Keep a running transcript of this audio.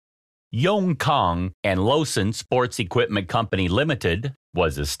Yongkong and Lawson Sports Equipment Company Limited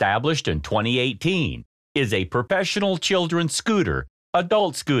was established in 2018, is a professional children's scooter,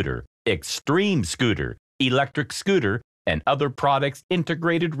 adult scooter, extreme scooter, electric scooter, and other products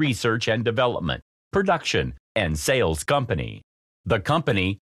integrated research and development, production, and sales company. The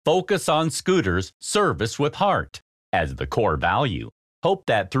company focus on scooters service with heart as the core value. Hope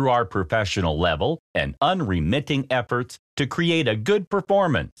that through our professional level and unremitting efforts to create a good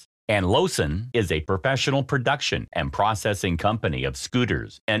performance, and Lawson is a professional production and processing company of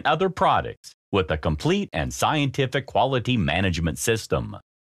scooters and other products with a complete and scientific quality management system.